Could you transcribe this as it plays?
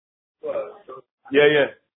Yeah.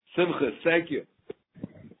 Simcha, thank you.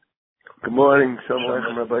 Good morning. Shalom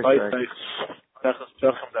Aleichem, Rabbi Shai.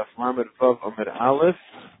 Pesachim, Daf Lamed Vav Amid Aleph.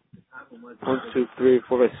 1, 2, 3,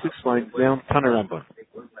 4, 5, 6 lines down. Tanarambon.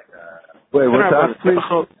 Wait, what's that, please?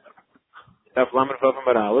 Daf Lamed Vav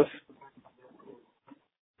Amid Aleph.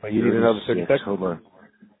 You need another 30 seconds? Hold on.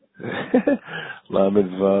 Lamed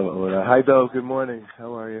Vav. Hi, Dov. Good morning.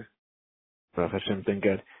 How are you? Baruch Hashem, thank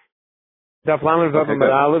God. Daf Lamed Vav Amid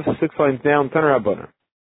Aleph. 6 lines down. Tanarambon.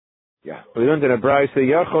 Yeah. We learned in a brayse,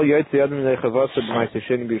 Yachol Yotze Adam Nechavasa B'Ma'aseh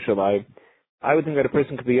Sheni B'Yerushalayim. I would think that a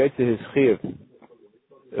person could be Yotze his chiyuv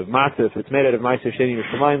of matzah if it's made out of Ma'aseh Sheni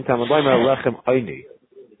B'Yerushalayim. Talmud Lomer Lechem Eini.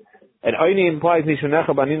 And Eini implies Nishanecha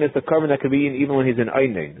Banin is the carbon that could be eaten even when he's in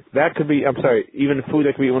Einin. That could be, even food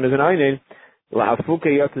that could be eaten when he's in Einin. La'afuke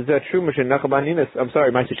Yotze Zeh Truma Shenecha Banin.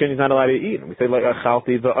 Ma'aseh Sheni is not allowed to eat. We say like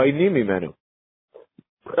Achalti V'Eini Mimenu.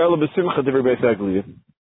 Ela B'Simcha Divrei Beis HaGluyah.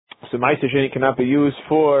 So Ma'aseh Sheni cannot be used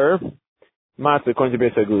for matzah according to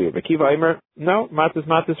Beis HaGluyah. But Kiva Aimer, no,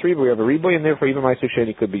 matzah is riboy. We have a riboy, and therefore even Ma'aseh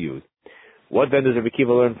Sheni could be used. What then does Rabbi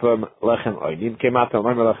Kiva learn from Lechem Eini? Came out to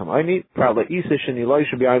Lechem Eini. Probably Isa Sheni Lo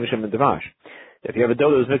should be Ayim and Davash. If you have a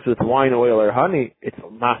dough that was mixed with wine, oil, or honey, it's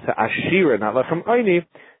matzah ashira, not Lechem Eini.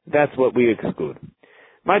 That's what we exclude.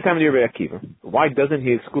 My time to Rabbi Akiva. Why doesn't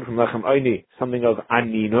he exclude from Lechem Eini something of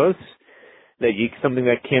aninos, something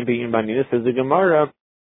that can't be eaten by aninos? Says the Gemara.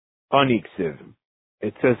 Aniksiv.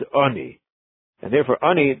 It says ani. And therefore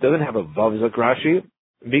ani doesn't have a vav like Rashi.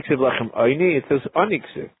 Miksiv lechem ani, it says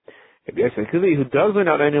aniksiv. If you ask somebody who does learn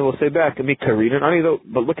out ani will say back, mi karin and ani though,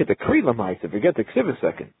 but look at the kri lamaisa, forget the ksiv a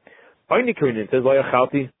second. Ani karin, it says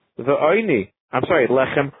loyachalti the ani. I'm sorry,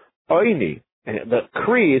 lechem ani. And the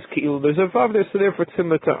kri is, there's a vav there, so therefore it's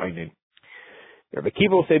similar to ani. Rabbi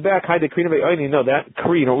Kiva will say back, hi, the kri of Eini. No, that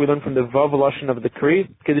kri, we learn from the vav lashon of the kri.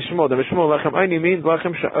 Kedishmo, the mishmo lechem Eini means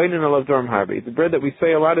lechem she'einin alav dorm harbi. It's a bread that we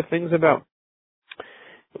say a lot of things about.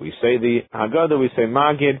 We say the Haggadah, we say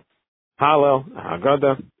Magid, Hallel,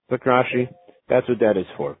 Haggadah, Rashi. That's what that is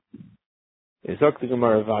for. Izok the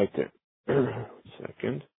Gemara weiter.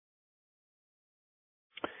 Second.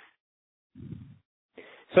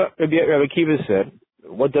 So Rabbi Kiva said,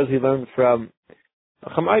 what does he learn from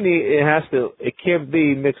Chamaini? It can't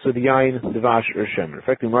be mixed with yain, devash, or shemen. In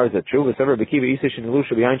fact, the Gemara is that true. Whatever Bekiva isish and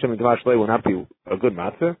ilusha beyain shemen devash will not be a good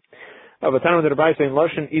matzah. But Tanu the Rabbi saying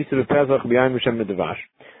loshen isa bepezach beyain shemen devash.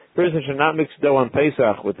 Person should not mix dough on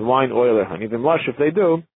Pesach with wine, oil, or honey. Then lush, if they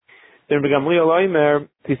do, then become liol oimer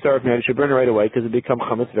tisarf me'ad. You should burn it right away because it becomes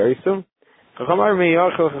chametz very soon. Chacham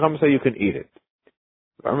Chacham say you can eat it.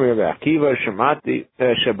 Akiva Shemati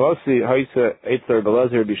Shabosi Haisa Eitzer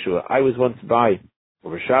Belazer Bishua. I was once by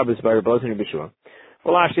over Shabbos by Belazer Bishua.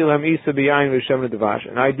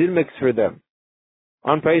 And I did mix for them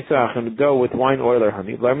on Pesach and dough with wine, oil, or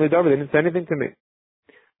honey. They didn't say anything to me.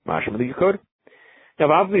 Mashma, you could.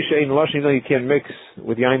 Now, obviously, in Lashon, you can't mix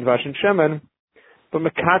with yain, dvash, and shemen. But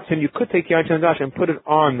mekatzin, you could take yain, and dvash and put it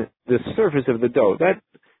on the surface of the dough. That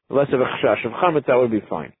less of a chashash of chametz, that would be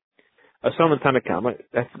fine. A som and Tanakama,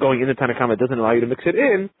 that's going in the Tanakama, it doesn't allow you to mix it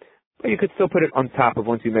in, but you could still put it on top of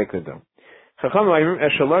once you make the dough.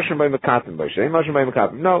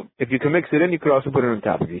 No, if you can mix it in, you could also put it on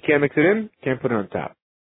top. If you can't mix it in, you can't put it on top.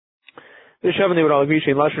 This Shavan, they would all agree,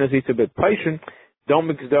 Lashon is a bit paishin. Don't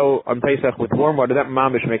mix dough on Pesach with warm water. That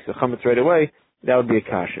mamish makes the chametz right away. That would be a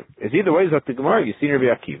kasha. It's either way, Dr. Gemara, you see Rabbi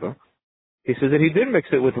Akiva. He says that he did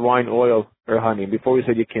mix it with wine, oil, or honey. Before we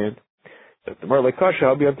said you can't. So the more like kasha,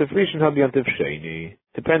 I'll be on Rishon, I'll be on Sheni.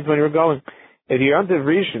 Depends when you're going. If you're on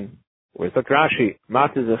Rishon, where's the Rashi,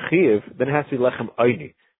 mat is a chiyuv, then it has to be lechem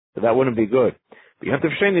eini. So that wouldn't be good. But on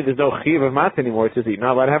Sheni, there's no chiyuv of mat anymore. It says that you're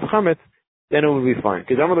not allowed to have chametz. Then it would be fine.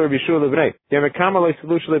 Because I'm going to Rabbi Shua Levnei.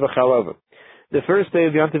 The first day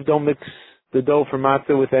of Yantiv, don't mix the dough for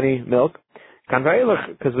matzah with any milk.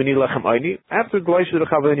 Because we need lechem eini. After Gleisha the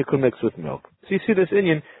Chava, then you could mix with milk. So you see this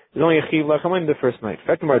Indian, there's only a chiv lechem eini the first night. In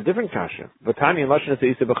fact, there are different kasha. Vatani and Lashon is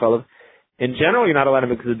Isa b'chalav. In general, you're not allowed to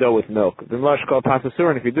mix the dough with milk. Then Lash called pasasur,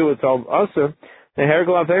 and if you do, it's all also. The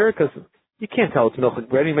hergel avera, because you can't tell it's milk with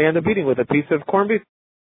bread. You may end up eating with a piece of corned beef.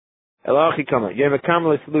 Elachi kama.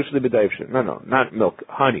 No, not milk.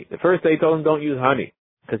 Honey. The first day he told him don't use honey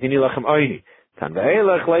because you need lechem eini. After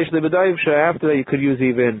that, you could use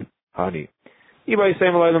even honey. Or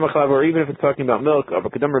even if it's talking about milk,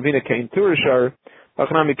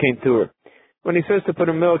 when he says to put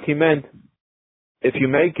in milk, he meant if you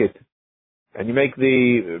make it and you make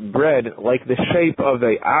the bread like the shape of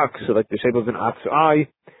an ox, or like the shape of an ox eye,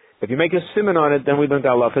 if you make a simon on it, then we learned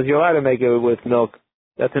Allah, because you're allowed to make it with milk.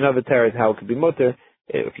 That's another teretz how it could be mutter.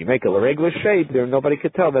 If you make a regular shape, there nobody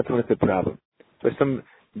could tell. That's when it's a problem. There's some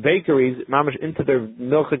bakeries, mamash, into their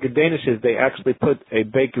milcha gedanishes, they actually put a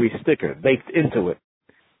bakery sticker baked into it.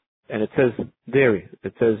 And it says dairy.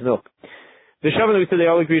 It says milk. The Shavana, we said they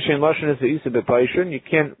all agree, Shein Lashon is the Isa B'Paishon. You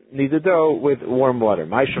can't knead the dough with warm water.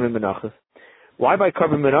 Ma'ishon Menachas. Why by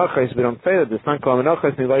carbon Menachas? We don't say that. The sun called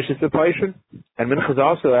Menachas, Nilashis B'Paishon. And Menachas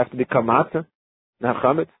also have to become Matzah, not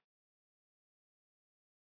Chametz.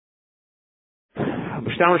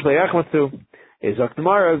 B'Shtamish Le'ach wants to. Is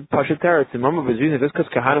Aktamara Pashateret, the mom of his reason, just because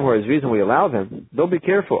Kahanim were his reason, we allow them. Don't be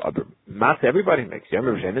careful. Matzah, everybody makes. Yom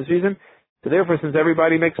Rav Shen is reason. So therefore, since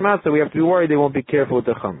everybody makes matzah, we have to be worried they won't be careful with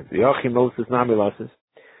the chametz. The achim moses namilasis.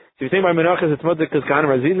 So you're saying by menachas it's mutzah because kahanim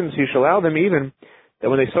razizim, so you should allow them even that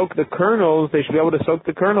when they soak the kernels, they should be able to soak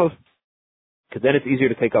the kernels, because then it's easier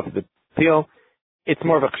to take off the peel. It's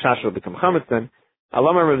more of a chashash will become chametz then.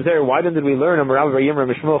 Alama Rav Zer, why then did we learn Amarav Rayim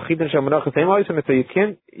Mishmol Chidin Sham Menachas same way? So you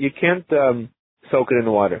can't soak it in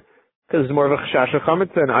the water because it's more of a chashash of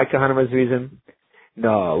chametz than I kahanim razizim.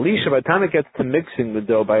 No, Lisha, by the time it gets to mixing the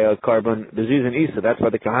dough by a carbon, Bezizin Isa, that's why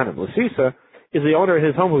the Kahanim. Lasisa is the owner of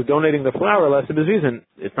his home who's donating the flour less to Bezizin.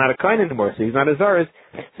 It's not a kain anymore, so he's not a Zaris.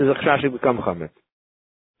 So the Chashashik become Chametz.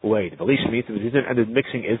 Wait, Lisha meets the Bezizin and the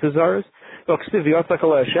mixing is the Zaris? So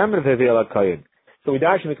we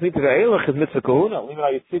dash in the Knita Ve'elach is Mitzvah Kahuna, Lima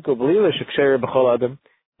Yitziko Belila Sheksher B'chol Adam.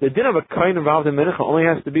 The din of a kain involved in Mincha only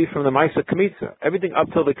has to be from the Maisa Kmitza. Everything up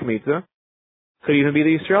till the Kmitza could even be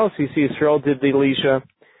the Yisrael. So you see, Yisrael did the Elisha.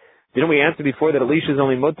 Didn't we answer before that Elisha is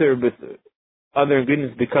only mutter with other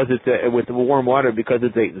ingredients because it's with warm water because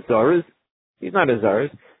it's a Zaris? He's not a Zaris.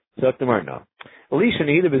 So that's the Gemara, no. Elisha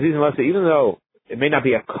neither bezizin lasa, even though it may not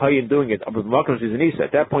be a kayin doing it, but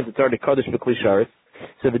at that point it's already kaddish b'kli sharetz.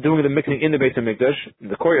 So they're doing the mixing in the Beis Hamikdash, in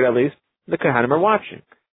the courtyard at least. The Kahanim are watching.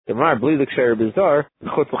 The Gemara bli l'ksher bizar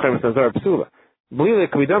chutz l'chemes hazar psula.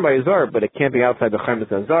 It can be done by a zar, but it can't be outside the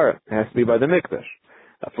Chametz and Zara. It has to be by the Mikdash.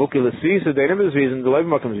 As opposed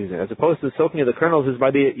to soaking of the kernels is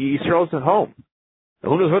by the Yisrael's at home.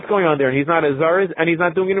 Who knows what's going on there? And he's not a Zar, and he's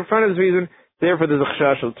not doing it in front of his reason. Therefore, there's a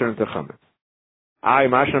Chashash will turn to Chametz. Why is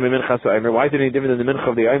it any different than the Mincha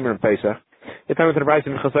of the Aimer in Pesach?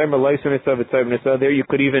 There you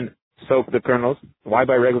could even soak the kernels. Why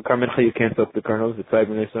by regular Kar Mincha you can't soak the kernels?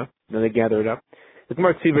 Then they gather it up. It's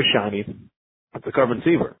more Tziva Shani. It's a carbon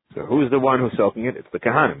seaver. So who's the one who's soaking it? It's the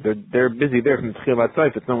Kahanim. They're busy there from Tchilat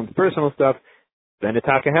Saif. It's no one's personal stuff. Then the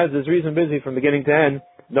Taka has this reason busy from beginning to end.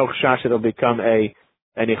 No Chash, it'll become any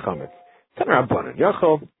Chametz.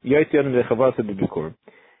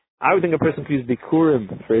 I would think a person could use Bikurim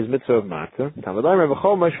for his mitzvah of Matzah.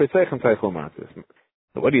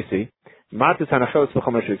 So what do you see? Matzah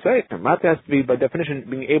has to be, by definition,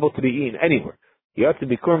 being able to be eaten anywhere. You have to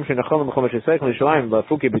be Bikurim Shenachol Mechom Yerushalayim.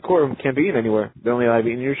 Lafuke Bikurim can't be eaten anywhere. They're only allowed to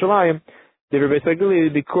be eaten in Yerushalayim. The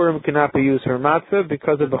Bikurim cannot be used for matzah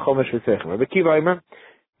because of Bechol Meshvitzeichem. Rabbi Kiva Aimer,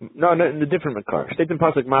 no, in the different makar. State in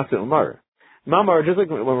pasuk matzah umar. Mamar, just like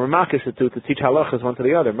when we're makish to teach halachas one to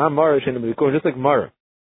the other. Mamar is Shenim Bikurim, just like Mara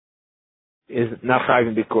is not chayv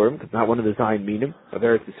in Bikurim, it's not one of the Zion minim of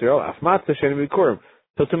Eretz Yisrael. Af matzah Shenim Bikurim.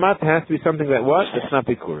 So to matzah has to be something that what? That's not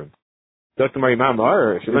Bikurim. Dr. Mari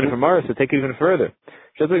Mamar, she's learning from Mara, so take it even further.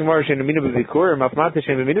 Just like Mara Shenim Bikurim, Af matzah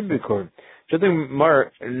Shenim Bikurim. Just like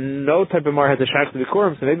Mar, no type of Mar has a shak to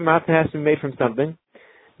Bikurim, so maybe matzah has to be made from something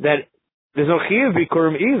that there's no chiyuv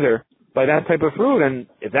Bikurim either by that type of fruit. And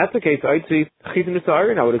if that's the case, I'd see chiyuv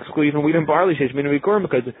nitzah I would exclude even wheat and barley shesh min Bikurim,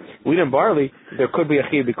 because wheat and barley there could be a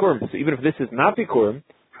chiyuv Bikurim. So even if this is not Bikurim,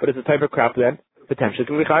 but it's a type of crop that potentially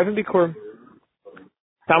could be chayv in Bikurim.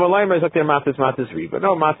 Tamalayim is like their matzah's riba.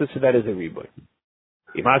 No, matzah's that is a riba.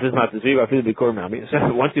 If matzah's riba, I feel Bikurim. So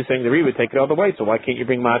once you're saying the riba, take it all the way. So why can't you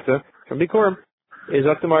bring matzah from Bikurim? Is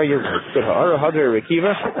Aktamar Yirmut. He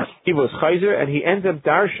was chayzer, and he ends up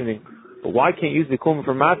darshaning. But why can't you use Bikurim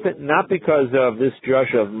for matzah? Not because of this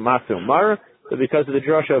drasha of matzah umara, but because of the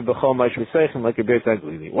drasha of bechol ma'ishv'seichem, like a Beit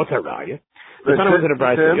Aglili. What's that raya? The son was in a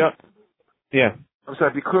brayso. Yeah. I'm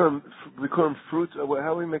sorry, Bikurim fruits. How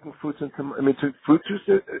are we making fruits into? To fruit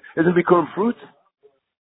juice? Isn't Bikurim fruits?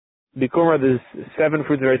 Bikurim are the 7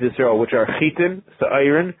 fruits of Eretz Yisrael, which are chitin,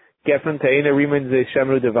 sa'irin, gefen, te'ina, rimen,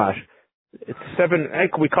 shemru, devash. It's 7.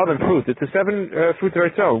 We call them fruits. It's the 7 fruits of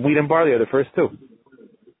Eretz Yisrael. Wheat and barley are the first 2. Okay,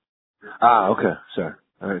 sorry.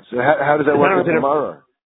 All right. So how does that work with Mara?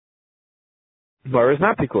 Mara is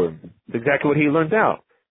not Bikurim. It's exactly what he learned out.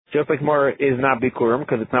 Just like Mara is not Bikurim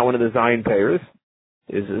because it's not one of the Zion payers.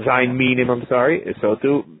 Is Zion minim, I'm sorry. So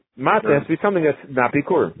too, matzah has to be something that's not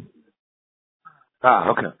Bikurim.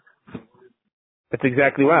 Okay. That's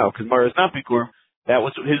exactly wow, because Mara is not Bikurim. That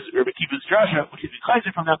was his Rabbi Kiva's drasha, which he's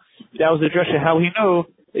been from now. That was the drasha how he knew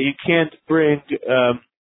that you can't bring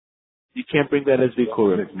You can't bring that as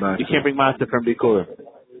bikurim. You can't bring matzah from bikurim.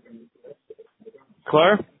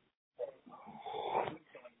 Clear?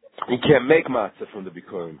 You can't make matzah from the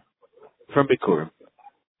bikurim. From bikurim.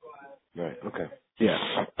 Right. Okay. Yeah.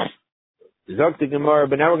 Zog the Gemara,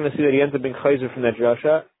 but now we're going to see that he ends up being chayzer from that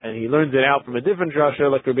drasha, and he learns it out from a different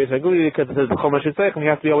drasha, like Rabbi Saguli, because it says b'chol mashitzayich, you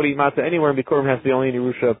have to be able to eat matzah anywhere, and bikurim has to be only in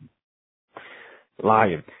Yerusha.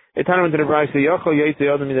 Lion. It turned into the brayso yochol yaitze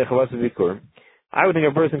yodam midei chavas bikurim. I would think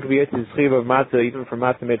a person could be yaitze schiv of matzah even from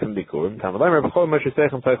matzah made from bikurim. Tamalaymer b'chol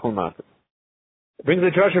mashitzayich and taychol matzah. It brings the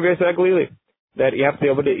drasha of Rabbi Saguli that you have to be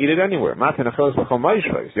able to eat it anywhere. Matzah nachelos b'chol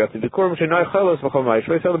ma'ishvayis. You have to bikurim shenai chelos b'chol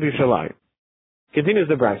ma'ishvayis. That'll be shalayim. Continues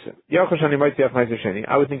the brayso.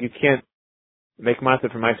 I would think you can't make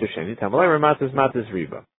matzah from ma'aser sheni. Tamalaymer matzah's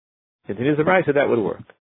riba. Continues the brayso, that would work.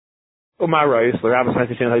 Umar Rayis, l'rabbis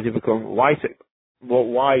ma'aser sheni hayti bikurim. Why say? Well,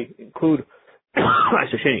 why include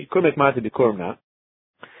ma'aser sheni? Could make matzah bikurim now,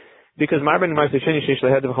 because ma'aser sheni sheish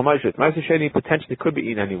lehed b'chol ma'ishvayis. Ma'aser sheni potentially could be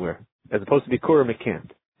eaten anywhere, as opposed to bikurim it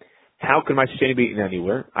can't. How can ma'aser sheni be eaten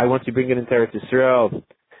anywhere? Once you bring it into Eretz Yisrael,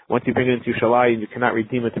 once you bring it into Yerushalayim, you cannot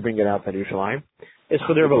redeem it to bring it outside Yerushalayim. It's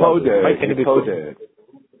chuder b'lo.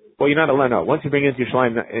 Well, you're not allowed. No, once you bring it into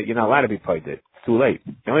Yerushalayim, you're not allowed to be paid. It's too late.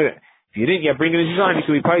 If you didn't yet bring it into Yerushalayim, you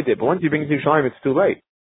could be paid. But once you bring it into Yerushalayim, it's too late.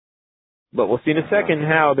 But we'll see in a second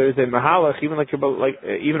how there's a mahalach, even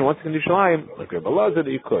even once in Yerushalayim, like Rebbe Lazar,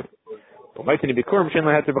 that you could. But bikurim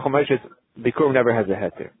never has a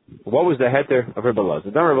heter. What was the heter of Rebbe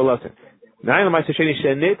Lazar? Don't Rebbe Lazar. If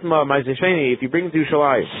you bring it to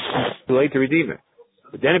Yerushalayim, it's too late to redeem it.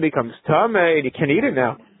 But then it becomes tameh, and you can't eat it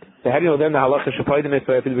now. So how do you know then the halacha shapaydim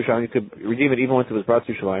you could redeem it even once it was brought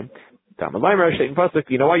to Yerushalayim?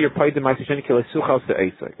 You know why you're paid in ma'aseh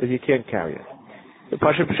because you can't carry it. The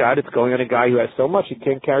pasha pshat, it's going on a guy who has so much he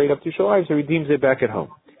can't carry it up to Yerushalayim, so he redeems it back at home.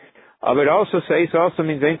 But it also says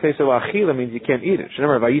means means you can't eat it.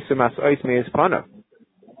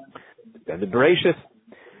 Then the Bereshis.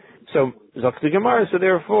 So Zok the Gemara. So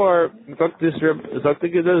therefore, Zok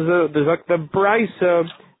the Brayso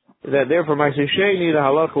that therefore ma'aser sheni the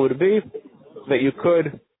halacha would be that you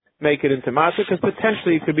could make it into matzah because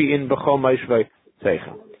potentially it could be in b'chol ma'ishvay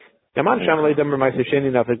seicha.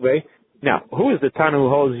 Now, who is the Tana who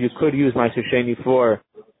holds you could use ma'aser sheni for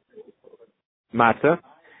matzah?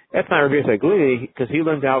 That's not Rabbi Sagli because he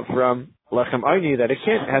learned out from lechem ayni that it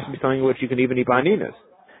has to be something which you can even eat by ninas.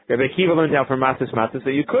 Rabbi Akiva learned out from matzah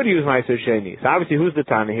that you could use ma'aser sheni. So obviously, who's the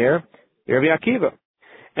Tana here? Rabbi Akiva.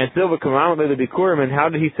 And still, the bikurim. And how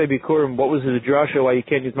did he say bikurim? What was his drasha why you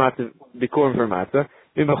can't use matzah bikurim for matzah?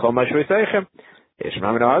 You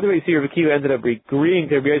see, Rabbi Akiva ended up agreeing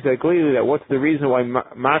to Rabbi Sagli that what's the reason why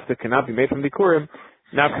matzah cannot be made from bikurim,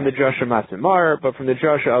 not from the drasha matzah mar, but from the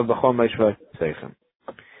drasha of b'chol ma'ishvay seichem.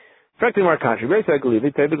 Correctly more country.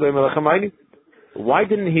 Why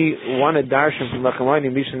didn't he want a darshan from Lachamayni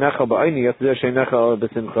Mishnechal Ba'ayni Yatzir Sheinechal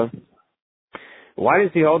B'Simcha? Why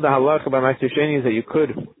does he hold the halacha by ma'aser sheni that you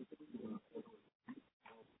could?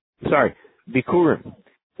 Sorry, bikurim.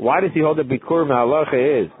 Why does he hold the bikurim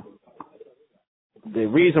halacha is the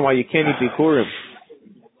reason why you can't eat bikurim?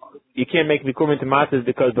 You can't make bikurim into matzah is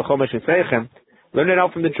because the chomesh and seichem. Learn it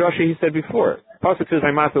out from the drasha he said before. Pasuk says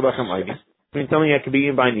by matzah Lachamayni. I mean, something that can be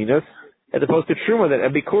eaten by ninas, as opposed to truma that a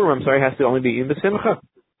bikurim, has to only be eaten b'simcha.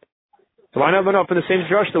 So why not run up in the same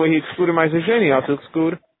drush the way he excluded ma'aser sheni, he also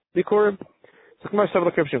exclude bikurim? So come on,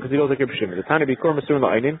 because he goes like Reb Shimon. The Tana bikurim is soon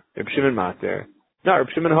la'aynin, Reb Shimon mater. No, Reb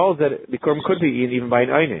Shimon holds that bikurim could be eaten even by an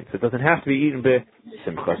aynin, so it doesn't have to be eaten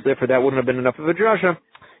b'simcha. So therefore, that wouldn't have been enough of a drasha.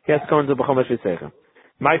 He has to go into b'chomesh v'seichem.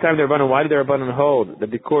 My time the Rabbanan, why did the Rabbanan hold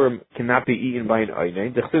that bikurim cannot be eaten by an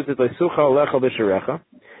aynin? Dechtiv zit leisucha olecha b'sherecha.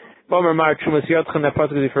 And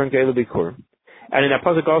in that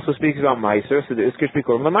pasuk also speaks about meiser, so the iskish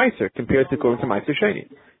bikurim lemeiser compared to bikurim to meiser sheni.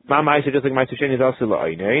 Ma meiser just like meiser sheni is also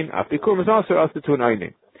la'aynein. Af bikurim is also to an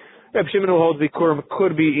aynein. Reb Shimon who holds bikurim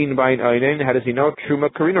could be eaten by an aynein. How does he know? Truma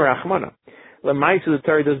karina rachmana. Lemeiser the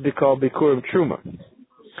Torah does be called bikurim truma.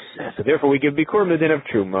 So therefore we give bikurim the din of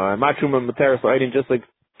truma. Ma truma materis la'aynein, just like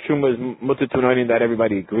truma is mutter to an aynein that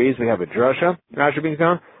everybody agrees. We have a drasha. Rashi brings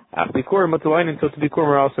down. Bikurim mutter aynein, so to bikurim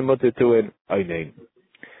are also mutter to an aynein.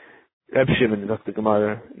 Reb Shimon, Dr.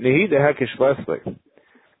 Gemara, Nehi the hekish Leslie.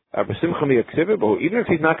 Even if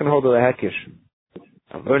he's not going to hold the hekish,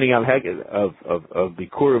 I'm learning out of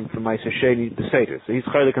bikurim from ma'aser sheni b'seder. So he's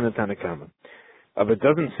chaylik on the Tanakama. But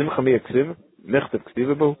doesn't simcha mi yaksiv? Mechtav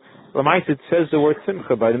ksivabo. L'mais it says the word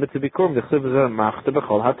simcha by the mitzvah bikurim. The chsiv is a machta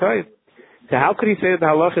b'chol hatayv. So how could he say that the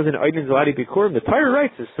halacha is an oidin zaladi bikurim? The Torah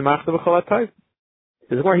writes it's machta b'chol hatayv.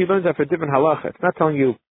 This is where he learns that for different halacha. It's not telling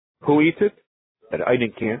you who eats it, that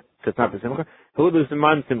oidin can't. So it's not the simcha. Hulus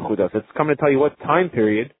man simchudas. It's coming to tell you what time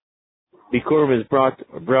period Bikurim is brought,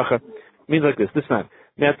 or bracha. It means like this man.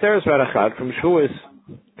 Me'atzeres radachad, from Shavuos,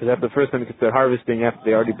 because that's the first time you can start harvesting after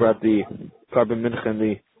they already brought the carbon mincha and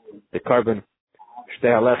the carbon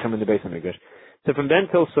shtei alechem in the base of Mikdash. So from then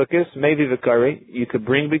till Sukkot, maybe Vikari, you should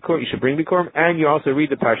bring Bikurim, and you also read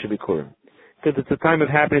the Parsha Bikurim. Because it's a time of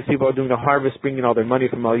happiness, people are doing the harvest, bringing all their money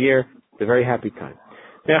from all year. It's a very happy time.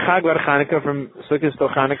 Ne'achag var Chanukah, from Sukkot till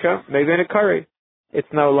Chanukah, maybe in a Kari. It's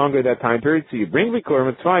no longer that time period, so you bring Bikurim,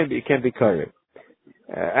 it's fine, but you can't be Kari.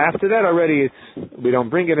 After that already, we don't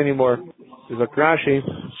bring it anymore. Zok Rashi,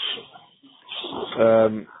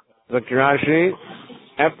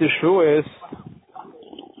 after Shavuos,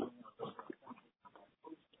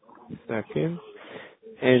 second,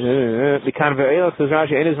 and the kind of says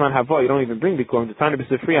Rashi, Enizman Hava, you don't even bring Bikurim. The time to be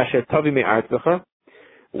free, Asher Tavi Me Artzacha.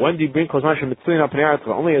 When do you bring Kozman Shemitzlin up in Artzacha?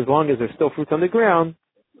 Only as long as there's still fruits on the ground.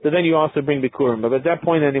 So then you also bring Bikurim. But at that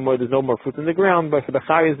point anymore, there's no more fruits in the ground. But for the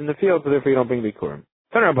Chayas in the field, so therefore you don't bring Bikurim.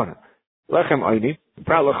 Tanarabana. Lechem Oini.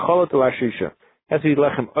 Prat Lecholot Lashisha. Has to be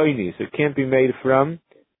Lechem Oini. So it can't be made from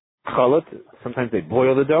Cholot. Sometimes they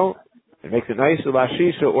boil the dough. It makes it nice.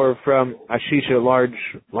 Lashisha, or from Ashisha, large,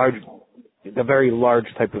 the very large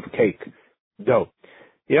type of cake dough.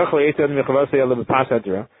 So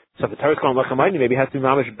if the Torah is called Lechem Oini, maybe it has to be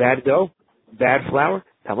mamish bad dough, bad flour.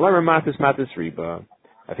 Tamalar Matis Riba.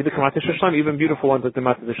 I think the Kamatis Shlam, even beautiful ones like the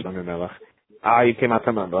Matis Shlam Melech. You came out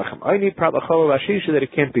from Lechem Oini, Prat Lachol Lashisha, that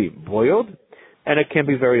it can't be boiled and it can't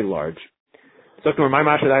be very large. So my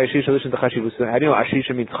Masha Ashisha, listen to Chashivus. How do you know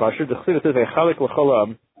Ashisha means Chasher? The Chassidus says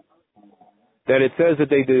that it says that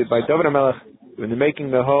they did by David HaMelech when they're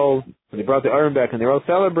making the whole, when they brought the Aron back and they're all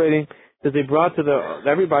celebrating, that they brought to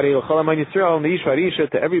everybody L'chol Aman Yisrael and the Isha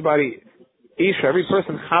to everybody. Isha, every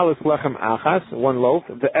person, chalas lechem achas, one loaf,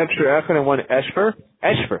 the extra echad and one eshfer,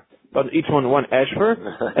 but each one eshfer,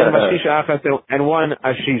 and ashisha achas and one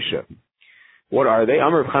ashisha. What are they?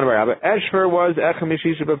 Amar B'chan Bar Abba. Eshfer was echem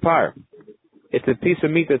mishisha b'par. It's a piece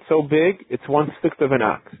of meat that's so big, it's 1/6 of an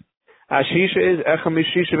ox. Ashisha is echem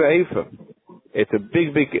mishisha b'efa. It's a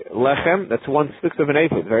big lechem that's 1/6 of an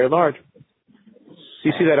ephah, very large. So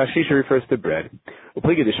you see that ashisha refers to bread.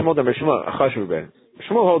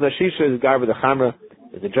 Shmuel holds that Shisha is gar with the chamra,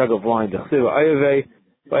 is a jug of wine. Those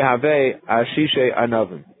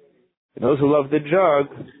who love the jug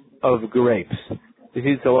of grapes. This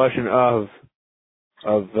is the lashon of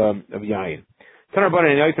yayin.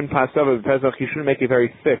 You shouldn't make a very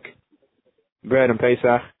thick bread in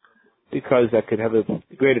Pesach because that could have a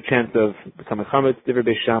greater chance of becoming chametz. Divrei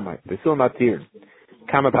Beis Shammai. Besil matir.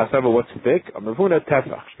 Kama pasava, what's thick? Amravuna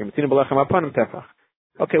tefach. Shkematina b'lechem apanim tefach.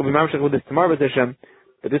 Okay, we'll be mamshech with this tomorrow, but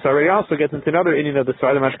this already also gets into another Indian of the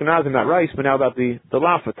Sfardim Ashkenazim, not rice, but now about the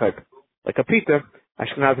lafa type. Like a pita,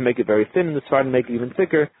 Ashkenazim make it very thin, and the Sfardim make it even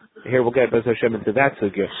thicker. Here we'll get Bez Hashem into that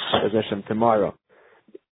sugya, Bez Hashem tomorrow.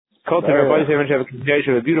 Kol Tov, everybody say have a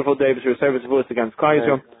continuation of a beautiful day, for service of us against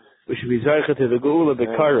Kaiso. We should be Zaycha to the Geula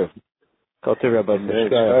B'Karev. Kol Tov, everybody.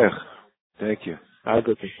 Thank you. I'll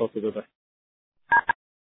go to Kol Tov, bye-bye.